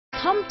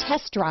Come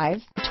test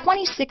drive the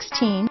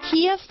 2016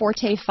 Kia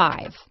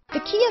Forte5. The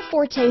Kia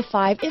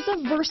Forte5 is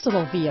a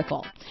versatile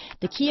vehicle.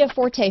 The Kia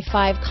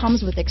Forte5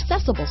 comes with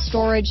accessible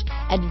storage,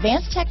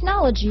 advanced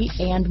technology,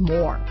 and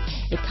more.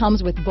 It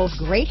comes with both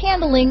great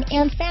handling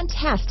and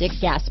fantastic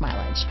gas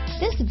mileage.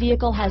 This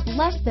vehicle has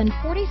less than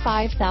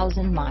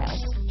 45,000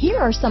 miles. Here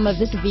are some of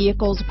this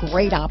vehicle's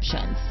great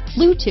options: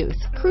 Bluetooth,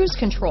 cruise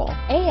control,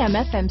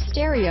 AM/FM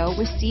stereo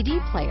with CD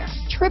player,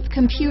 trip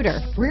computer,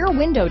 rear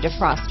window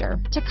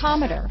defroster,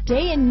 tachometer,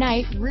 day and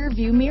night rear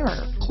view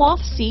mirror, cloth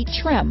seat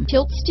trim,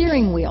 tilt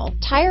steering wheel,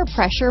 tire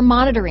pressure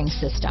monitoring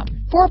system,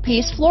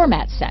 4-piece floor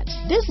mat set.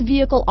 This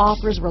vehicle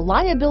offers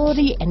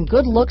reliability and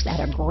good looks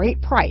at a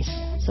great price.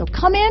 So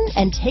come in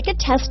and take a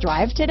test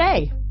drive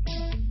today.